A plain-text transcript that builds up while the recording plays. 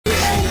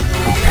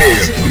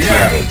Prepare for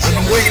battle.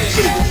 I'm waiting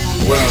for it.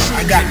 Well,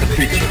 I got the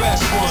picture.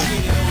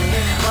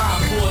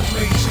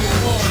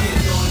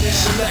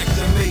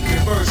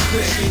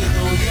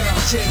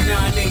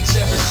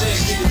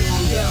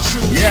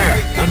 Yeah,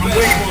 I'm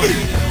waiting for it.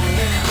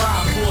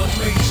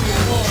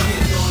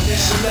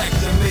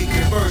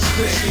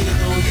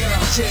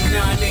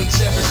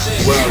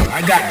 Well,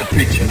 I got the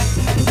picture.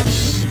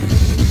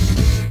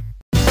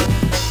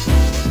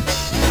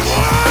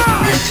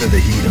 Into the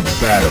heat of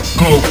battle.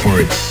 Go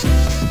for it.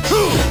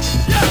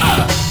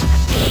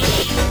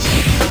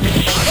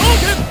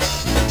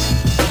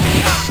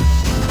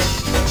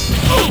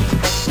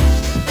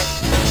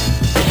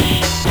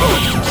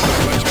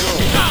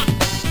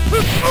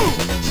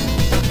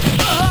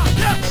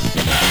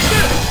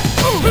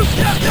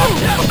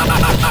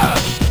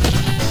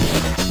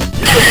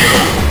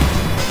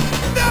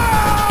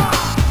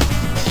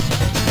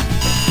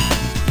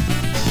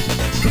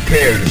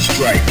 Prepare to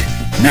strike.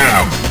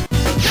 Now.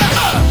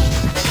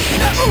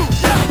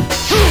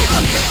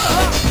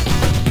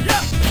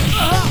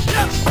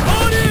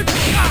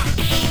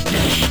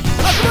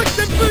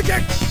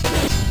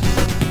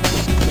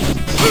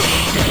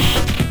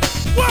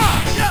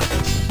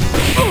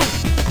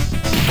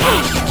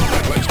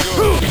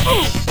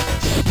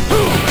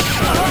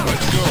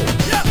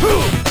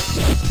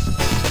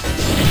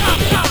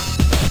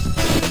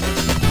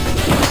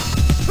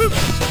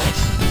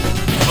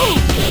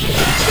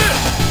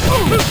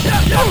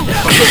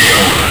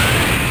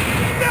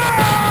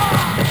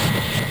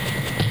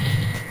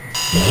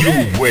 You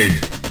win.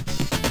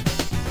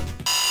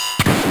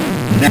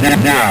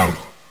 Now,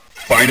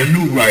 find a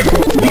new rival.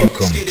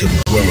 Welcome to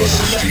the world of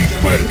Street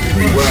Fighter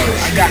 3. Well,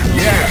 I got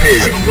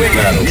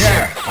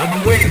I've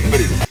been waiting for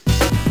this.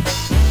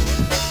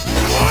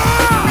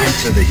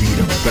 Into the heat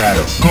of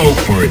battle. Go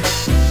for it.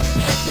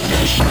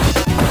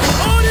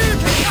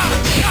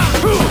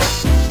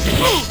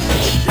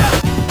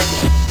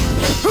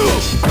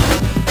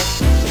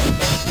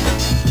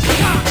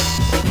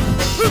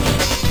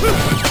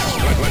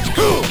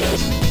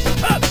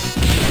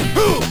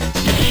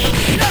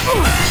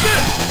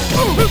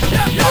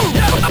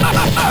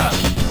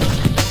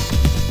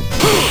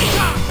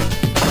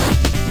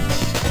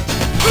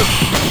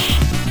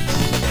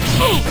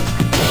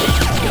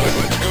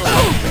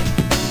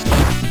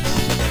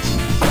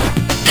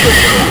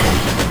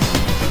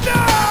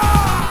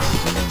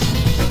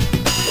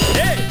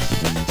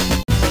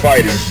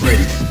 Fighters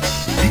ready.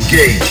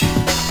 Engage.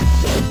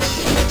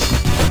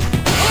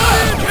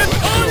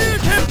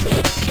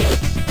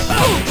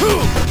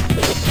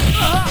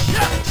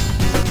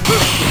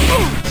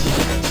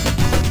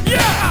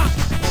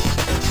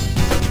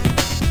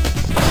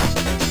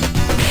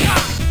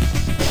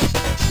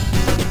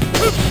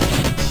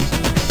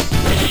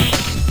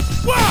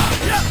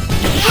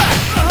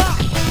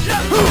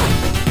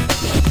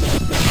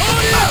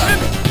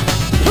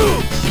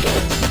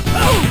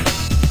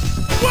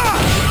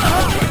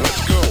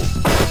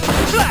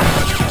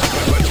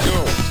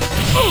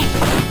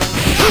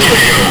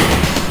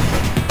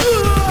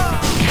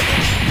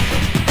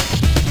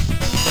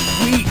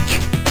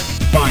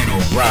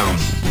 Final round.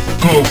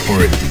 Go for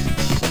it.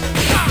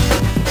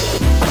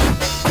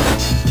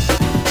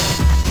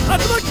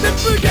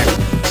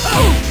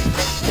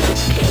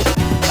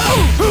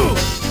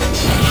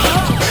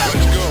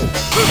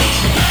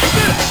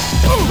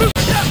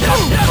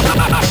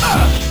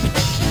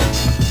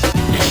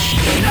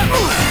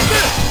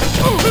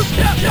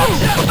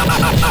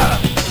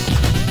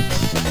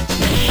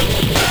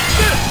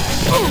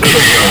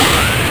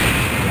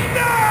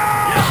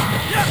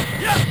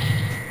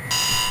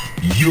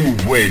 You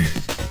win.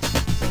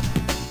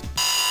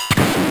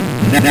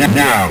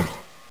 Now,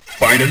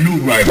 find a new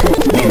rival.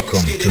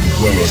 Welcome to the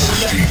world of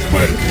Street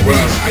Fighter.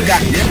 Well, I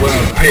got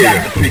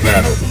the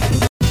battle.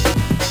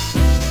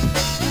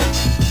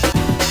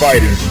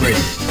 Fighters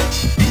ready.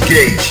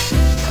 Engage.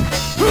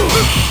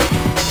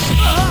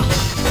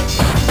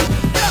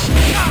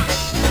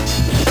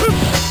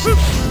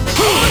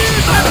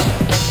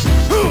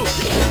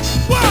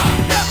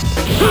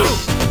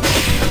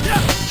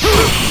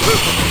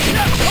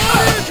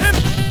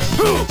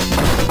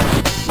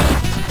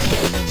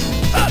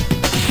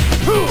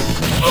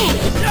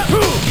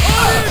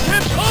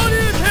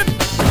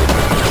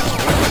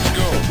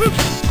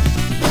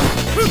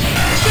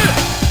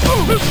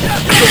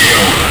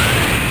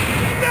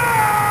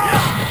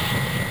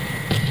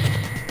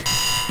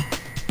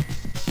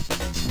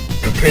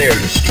 Prepare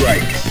to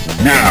strike.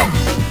 Now.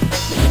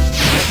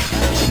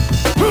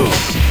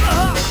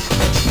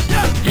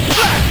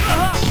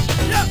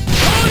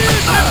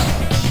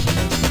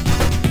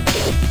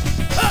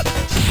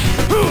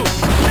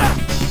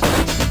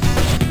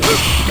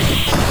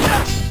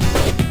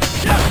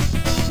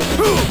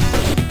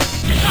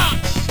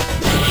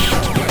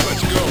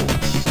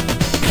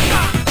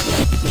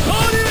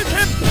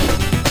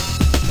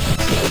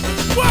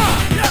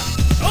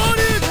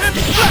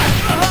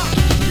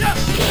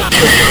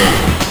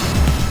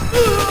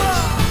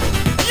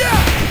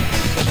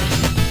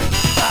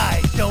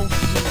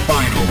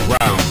 Final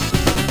round.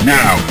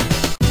 Now.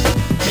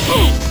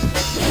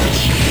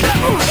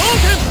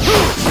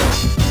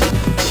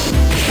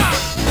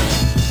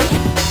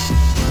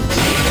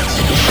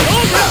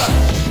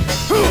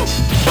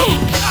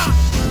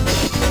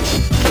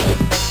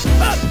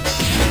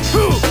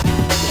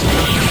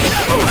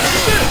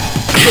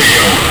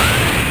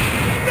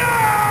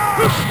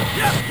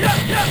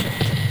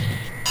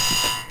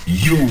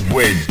 You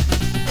win.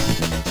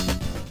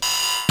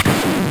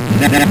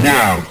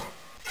 Now,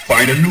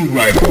 find a new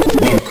rival.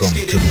 Welcome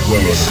to the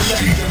world of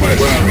Street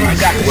Fighter.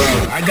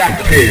 I got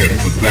prepared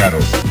for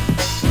battle.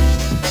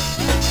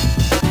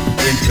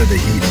 Into the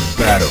heat of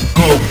battle.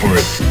 Go for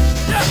it.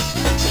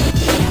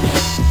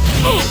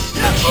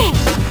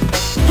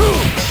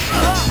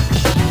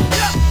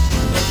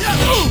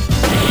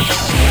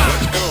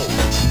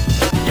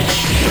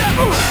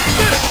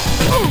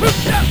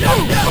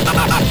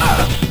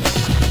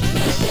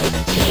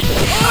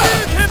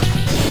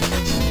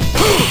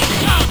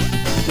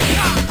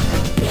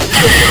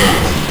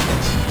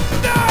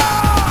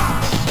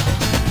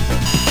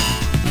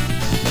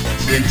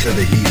 Into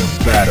the heat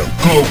of battle.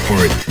 Go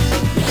for it.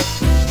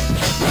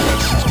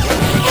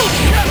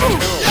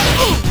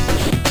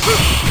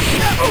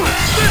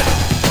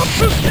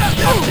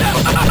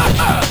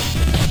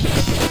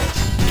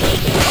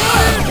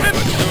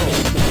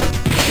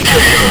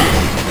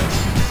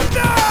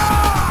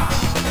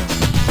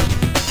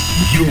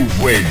 You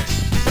win.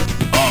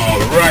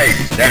 Alright,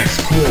 that's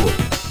cool.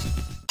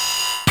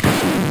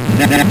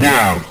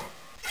 Now,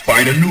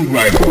 find a new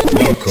rival.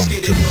 Welcome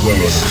to the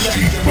world of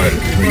Street Fighter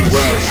 3.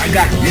 I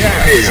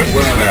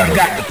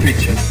got the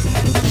picture.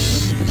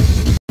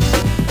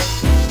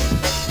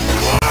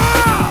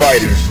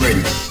 Fighters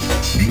ready.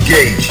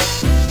 Engage.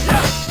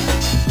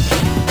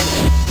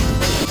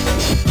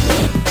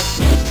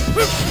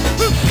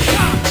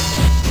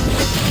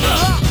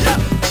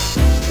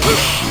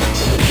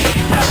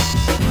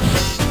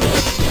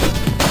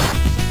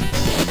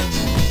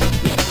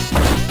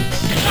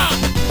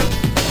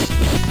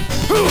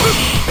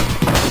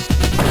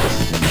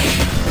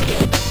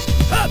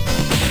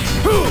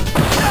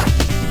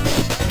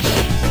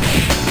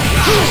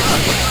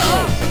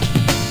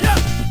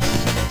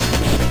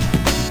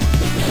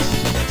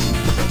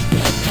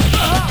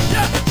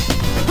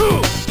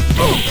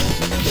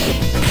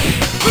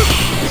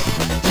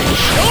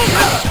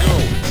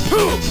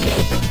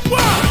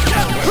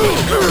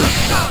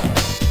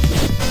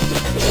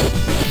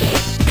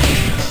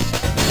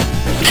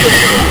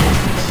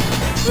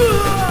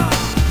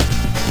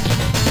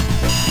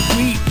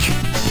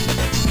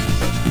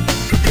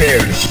 Prepare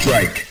to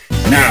strike.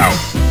 Now.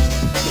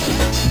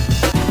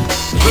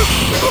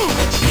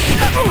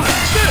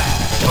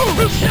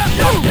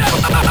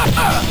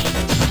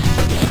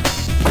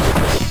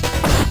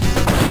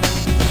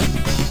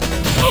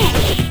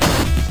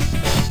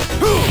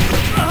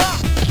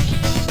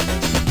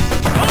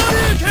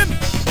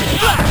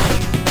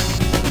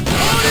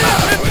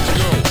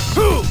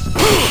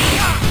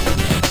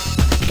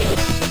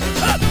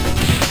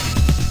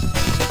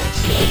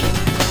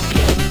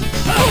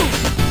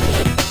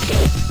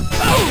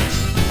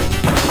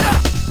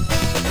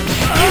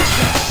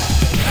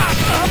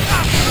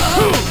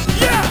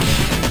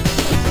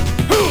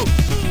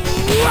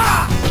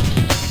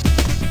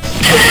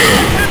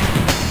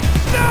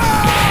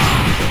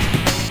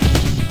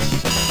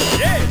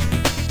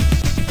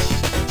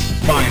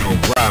 Final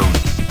round.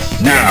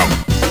 Now.